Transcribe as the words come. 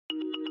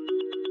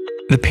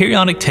The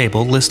periodic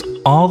table lists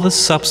all the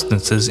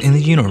substances in the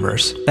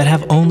universe that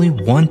have only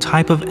one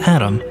type of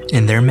atom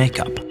in their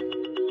makeup.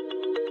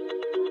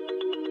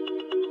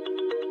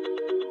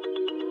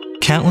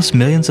 Countless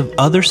millions of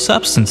other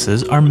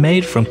substances are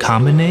made from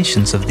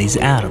combinations of these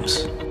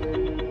atoms.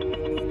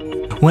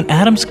 When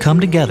atoms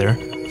come together,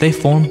 they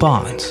form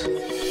bonds,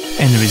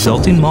 and the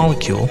resulting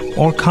molecule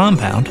or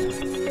compound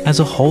has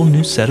a whole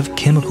new set of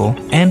chemical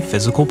and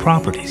physical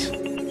properties.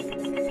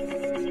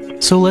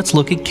 So let's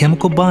look at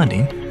chemical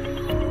bonding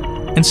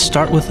and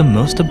start with the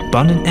most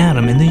abundant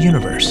atom in the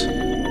universe,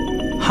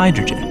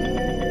 hydrogen.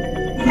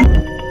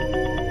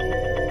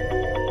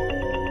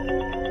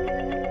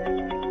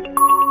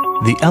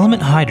 The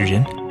element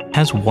hydrogen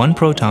has one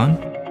proton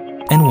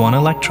and one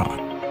electron,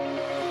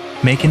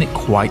 making it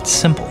quite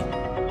simple.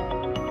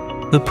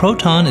 The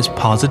proton is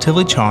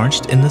positively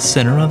charged in the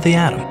center of the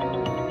atom,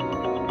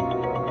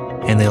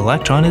 and the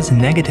electron is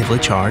negatively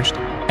charged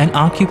and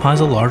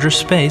occupies a larger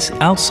space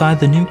outside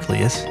the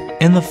nucleus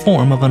in the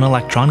form of an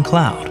electron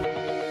cloud.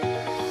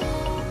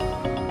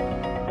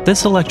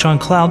 This electron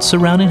cloud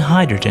surrounding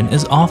hydrogen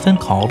is often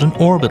called an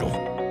orbital.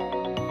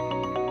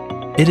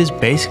 It is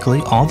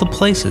basically all the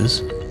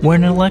places where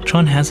an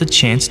electron has a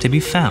chance to be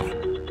found.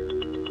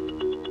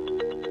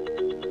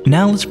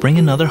 Now let's bring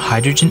another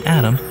hydrogen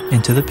atom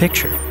into the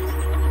picture.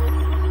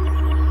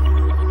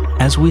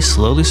 As we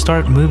slowly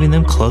start moving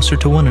them closer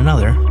to one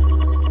another,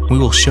 we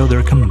will show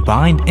their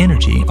combined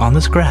energy on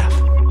this graph.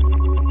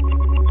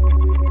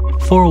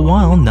 For a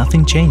while,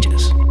 nothing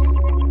changes.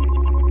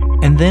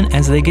 And then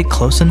as they get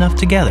close enough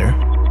together,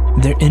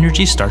 their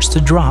energy starts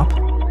to drop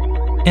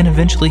and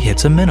eventually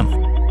hits a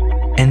minimum.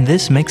 And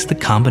this makes the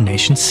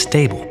combination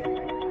stable.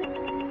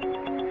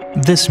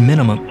 This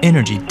minimum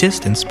energy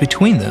distance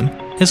between them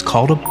is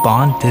called a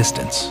bond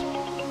distance.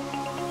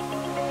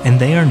 And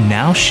they are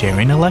now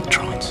sharing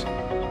electrons.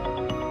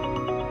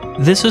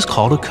 This is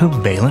called a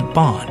covalent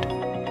bond.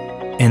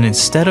 And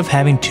instead of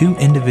having two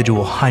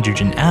individual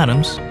hydrogen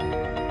atoms,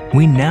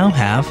 we now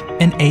have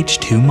an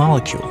H2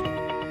 molecule.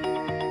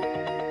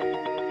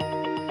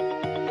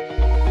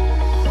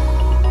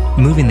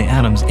 Moving the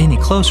atoms any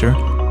closer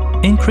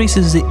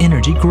increases the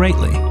energy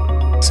greatly,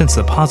 since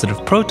the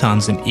positive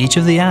protons in each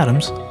of the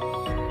atoms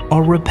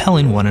are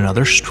repelling one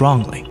another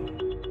strongly.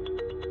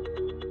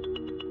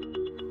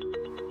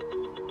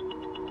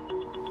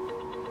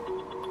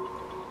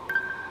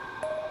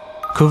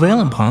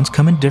 Covalent bonds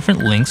come in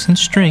different lengths and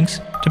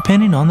strengths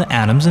depending on the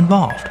atoms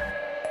involved.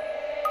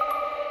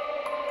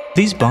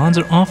 These bonds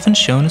are often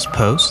shown as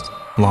posts,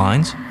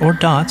 lines, or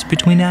dots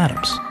between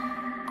atoms.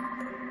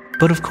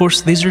 But of course,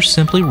 these are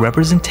simply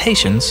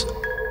representations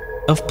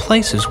of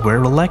places where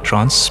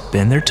electrons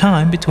spend their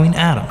time between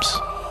atoms.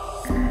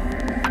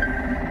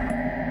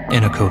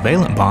 In a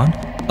covalent bond,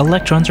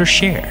 electrons are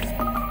shared,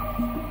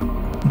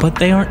 but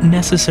they aren't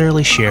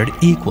necessarily shared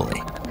equally.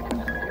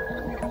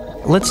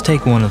 Let's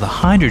take one of the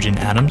hydrogen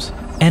atoms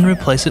and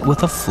replace it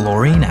with a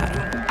fluorine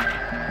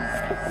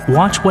atom.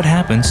 Watch what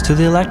happens to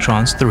the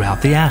electrons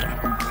throughout the atom.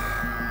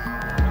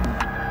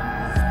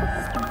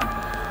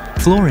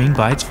 Fluorine,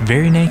 by its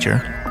very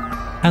nature,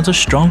 has a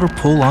stronger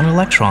pull on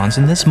electrons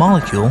in this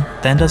molecule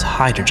than does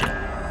hydrogen.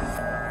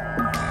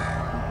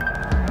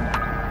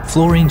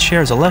 Fluorine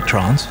shares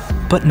electrons,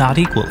 but not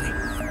equally.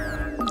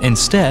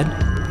 Instead,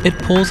 it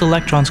pulls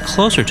electrons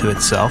closer to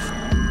itself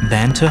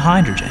than to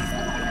hydrogen.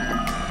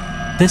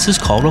 This is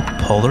called a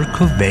polar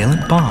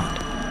covalent bond.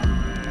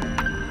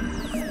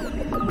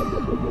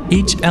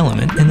 Each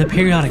element in the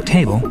periodic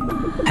table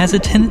has a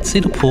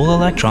tendency to pull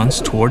electrons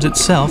towards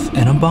itself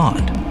in a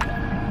bond.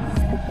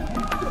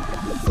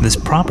 This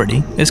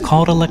property is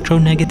called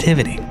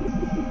electronegativity.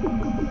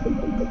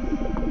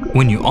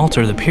 When you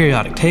alter the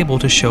periodic table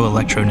to show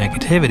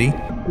electronegativity,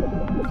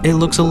 it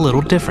looks a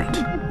little different.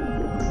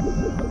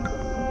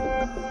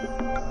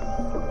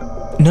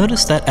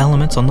 Notice that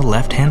elements on the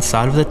left-hand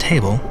side of the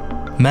table,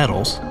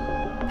 metals,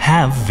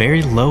 have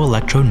very low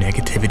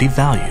electronegativity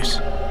values.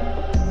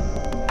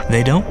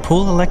 They don't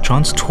pull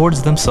electrons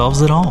towards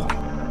themselves at all.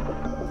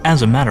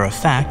 As a matter of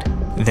fact,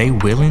 they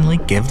willingly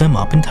give them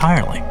up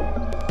entirely.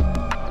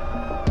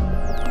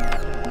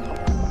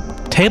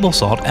 Table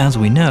salt, as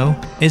we know,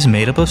 is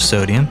made up of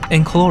sodium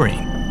and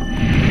chlorine,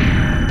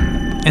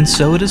 and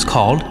so it is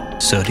called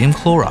sodium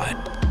chloride.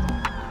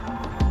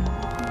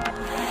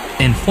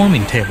 In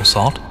forming table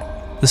salt,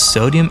 the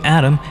sodium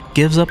atom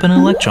gives up an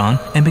electron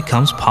and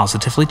becomes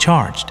positively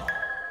charged.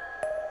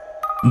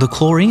 The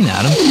chlorine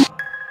atom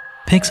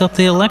picks up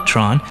the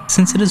electron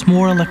since it is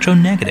more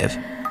electronegative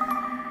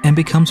and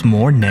becomes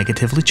more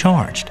negatively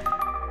charged.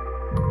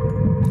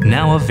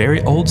 Now a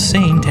very old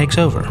saying takes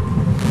over.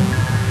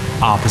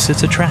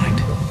 Opposites attract.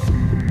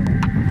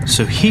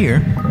 So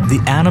here,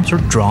 the atoms are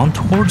drawn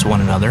towards one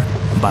another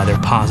by their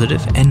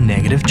positive and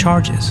negative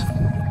charges.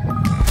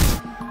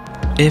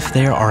 If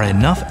there are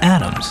enough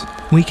atoms,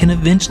 we can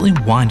eventually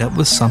wind up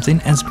with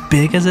something as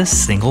big as a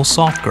single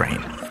salt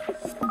grain.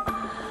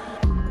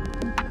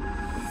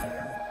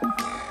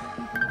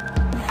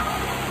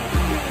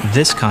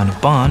 This kind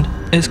of bond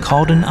is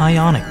called an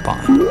ionic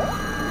bond.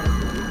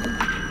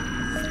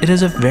 it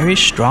has a very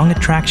strong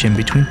attraction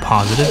between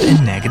positive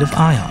and negative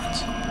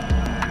ions.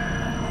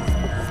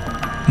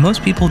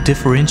 Most people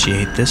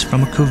differentiate this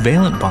from a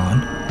covalent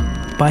bond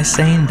by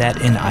saying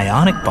that in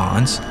ionic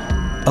bonds,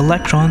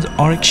 electrons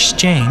are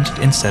exchanged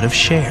instead of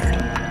shared.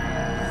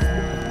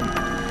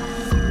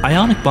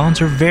 Ionic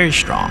bonds are very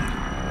strong,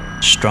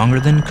 stronger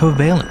than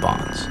covalent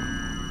bonds.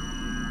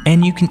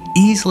 And you can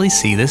easily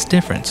see this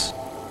difference.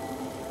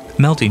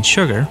 Melting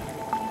sugar,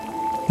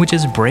 which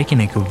is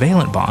breaking a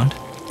covalent bond,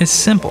 is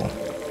simple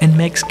and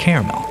makes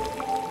caramel.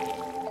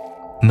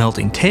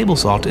 Melting table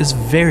salt is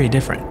very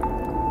different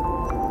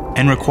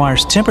and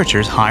requires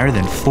temperatures higher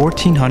than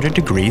 1400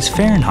 degrees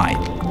Fahrenheit.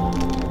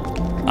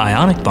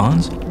 Ionic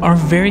bonds are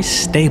very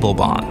stable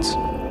bonds.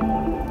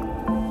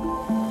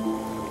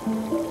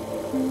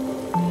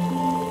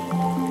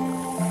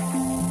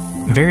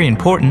 Very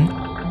important,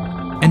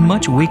 and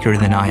much weaker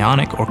than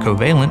ionic or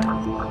covalent,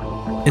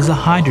 is a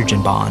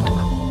hydrogen bond.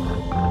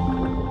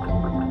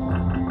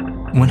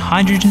 When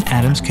hydrogen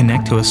atoms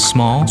connect to a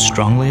small,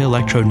 strongly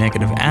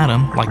electronegative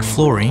atom like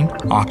fluorine,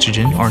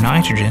 oxygen, or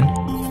nitrogen,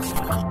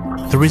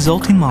 the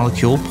resulting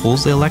molecule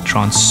pulls the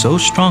electrons so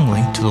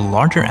strongly to the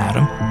larger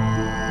atom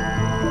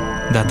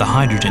that the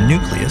hydrogen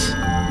nucleus,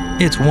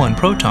 its one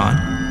proton,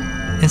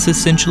 is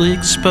essentially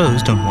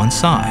exposed on one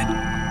side.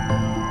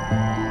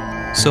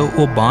 So it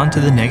will bond to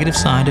the negative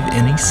side of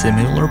any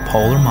similar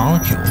polar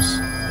molecules.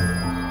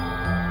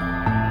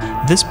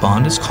 This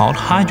bond is called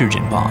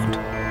hydrogen bond.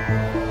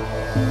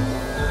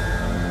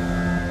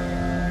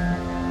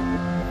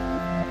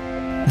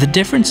 The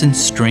difference in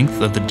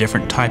strength of the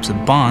different types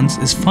of bonds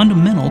is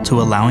fundamental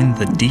to allowing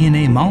the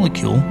DNA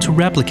molecule to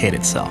replicate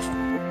itself.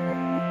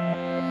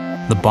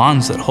 The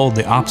bonds that hold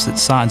the opposite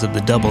sides of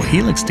the double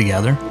helix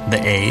together,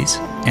 the A's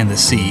and the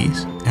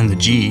C's and the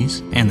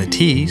G's and the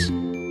T's,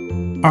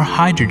 are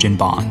hydrogen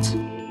bonds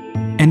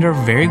and are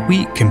very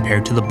weak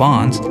compared to the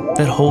bonds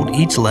that hold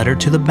each letter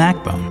to the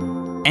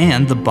backbone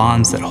and the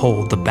bonds that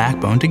hold the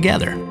backbone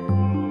together.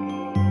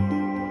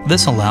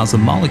 This allows the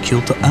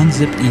molecule to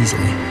unzip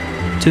easily,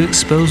 to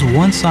expose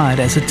one side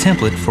as a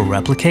template for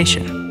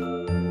replication.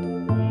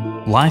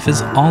 Life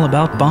is all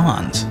about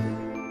bonds.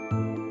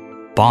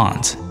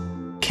 Bonds,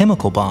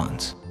 chemical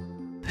bonds.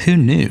 Who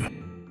knew?